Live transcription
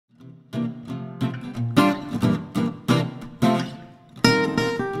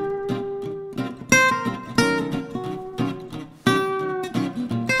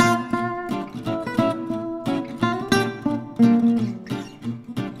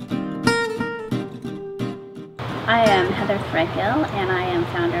I am Heather Threadgill, and I am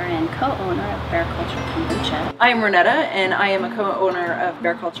founder and co-owner of Bear Culture Kombucha. I am Renetta, and I am a co-owner of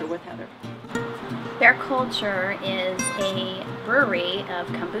Bear Culture with Heather. Bear Culture is a brewery of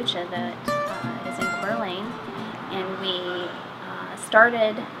kombucha that is in Coeur d'Alene, and we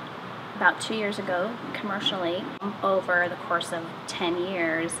started about 2 years ago commercially. Over the course of 10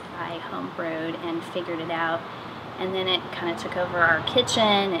 years, I homebrewed and figured it out, and then it kind of took over our kitchen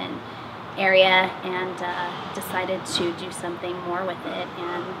and area, and decided to do something more with it,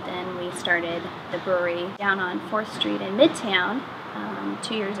 and then we started the brewery down on 4th Street in Midtown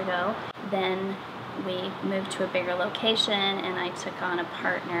 2 years ago. Then we moved to a bigger location, and I took on a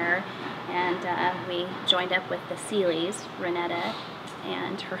partner, and we joined up with the Seeleys, Renetta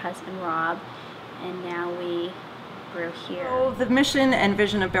and her husband Rob, and now we brew here. So the mission and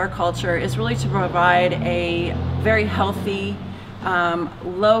vision of Bear Culture is really to provide a very healthy,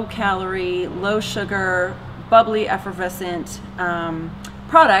 low calorie, low sugar, bubbly, effervescent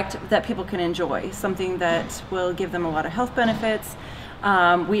product that people can enjoy, something that will give them a lot of health benefits.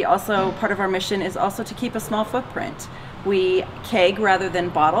 We also, part of our mission is also to keep a small footprint. We keg rather than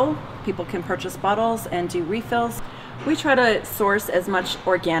bottle. People can purchase bottles and do refills. We try to source as much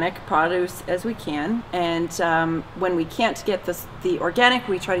organic produce as we can, and when we can't get the organic,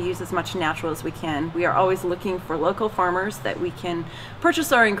 we try to use as much natural as we can. We are always looking for local farmers that we can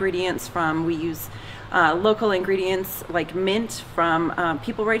purchase our ingredients from. We use local ingredients like mint from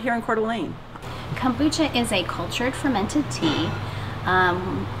people right here in Coeur d'Alene. Kombucha is a cultured fermented tea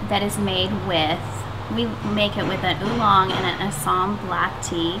that is made with, we make it with an oolong and an assam black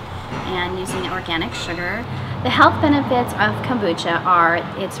tea and using organic sugar. The health benefits of kombucha are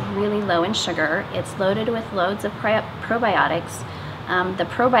it's really low in sugar, it's loaded with loads of probiotics. The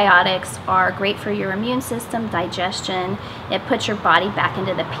probiotics are great for your immune system, digestion. It puts your body back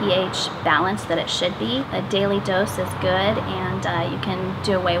into the pH balance that it should be. A daily dose is good, and you can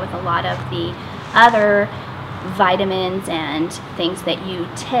do away with a lot of the other vitamins and things that you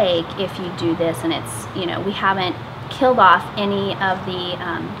take if you do this. And it's, you know, we haven't killed off any of the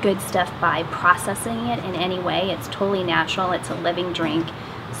good stuff by processing it in any way. It's totally natural. It's a living drink.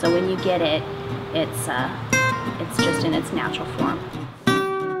 So when you get it, it's just in its natural form.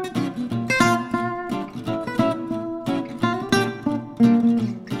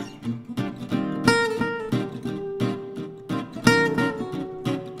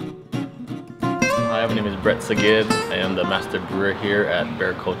 Hi, my name is Brett Sagid. I am the master brewer here at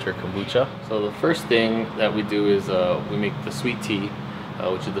Bear Culture Kombucha. So the first thing that we do is we make the sweet tea,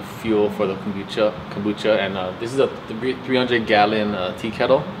 which is the fuel for the kombucha, and this is a 300-gallon tea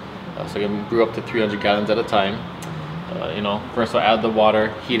kettle, so you can brew up to 300 gallons at a time. You know, first I'll add the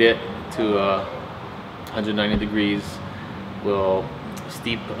water, heat it to 190 degrees. We'll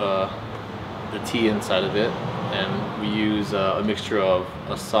steep the tea inside of it, and we use a mixture of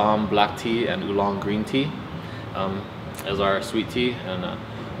assam black tea and oolong green tea as our sweet tea. And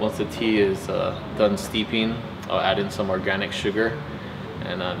once the tea is done steeping, I'll add in some organic sugar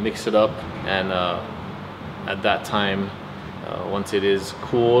and mix it up. And at that time, once it is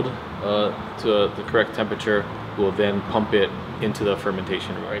cooled to the correct temperature, we'll then pump it into the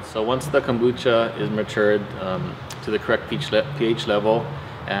fermentation room. Right, so once the kombucha is matured to the correct pH level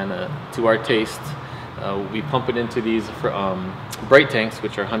and to our taste, we pump it into these bright tanks,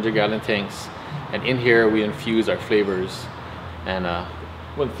 which are 100-gallon tanks, and in here we infuse our flavors. And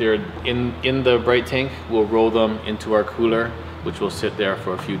once they're in the bright tank, we'll roll them into our cooler, which will sit there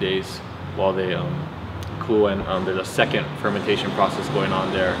for a few days while they cool, and there's a second fermentation process going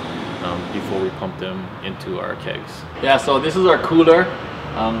on there before we pump them into our kegs. Yeah, so this is our cooler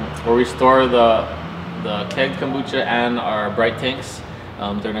where we store the kegged kombucha and our bright tanks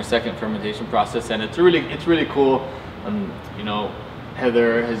during our second fermentation process, and it's really cool. You know,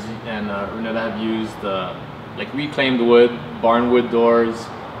 Heather and Renetta have used like reclaimed wood, barn wood doors,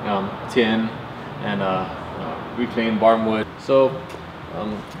 tin, and reclaimed barn wood. So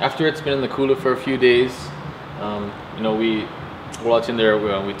after it's been in the cooler for a few days, you know, while it's in there,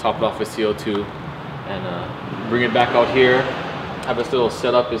 we top it off with CO2 and bring it back out here. Have this little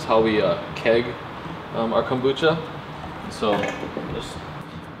setup is how we keg our kombucha. So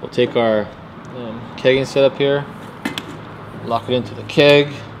we'll take our kegging setup here, lock it into the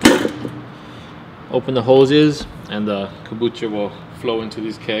keg, open the hoses, and the kombucha will flow into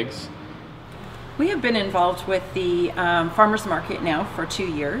these kegs. We have been involved with the farmers market now for 2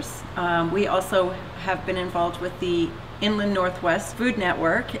 years. We also have been involved with the Inland Northwest Food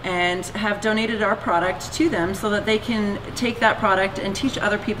Network and have donated our product to them so that they can take that product and teach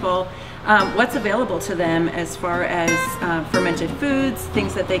other people what's available to them as far as fermented foods,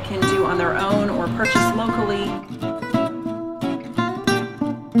 things that they can do on their own or purchase locally.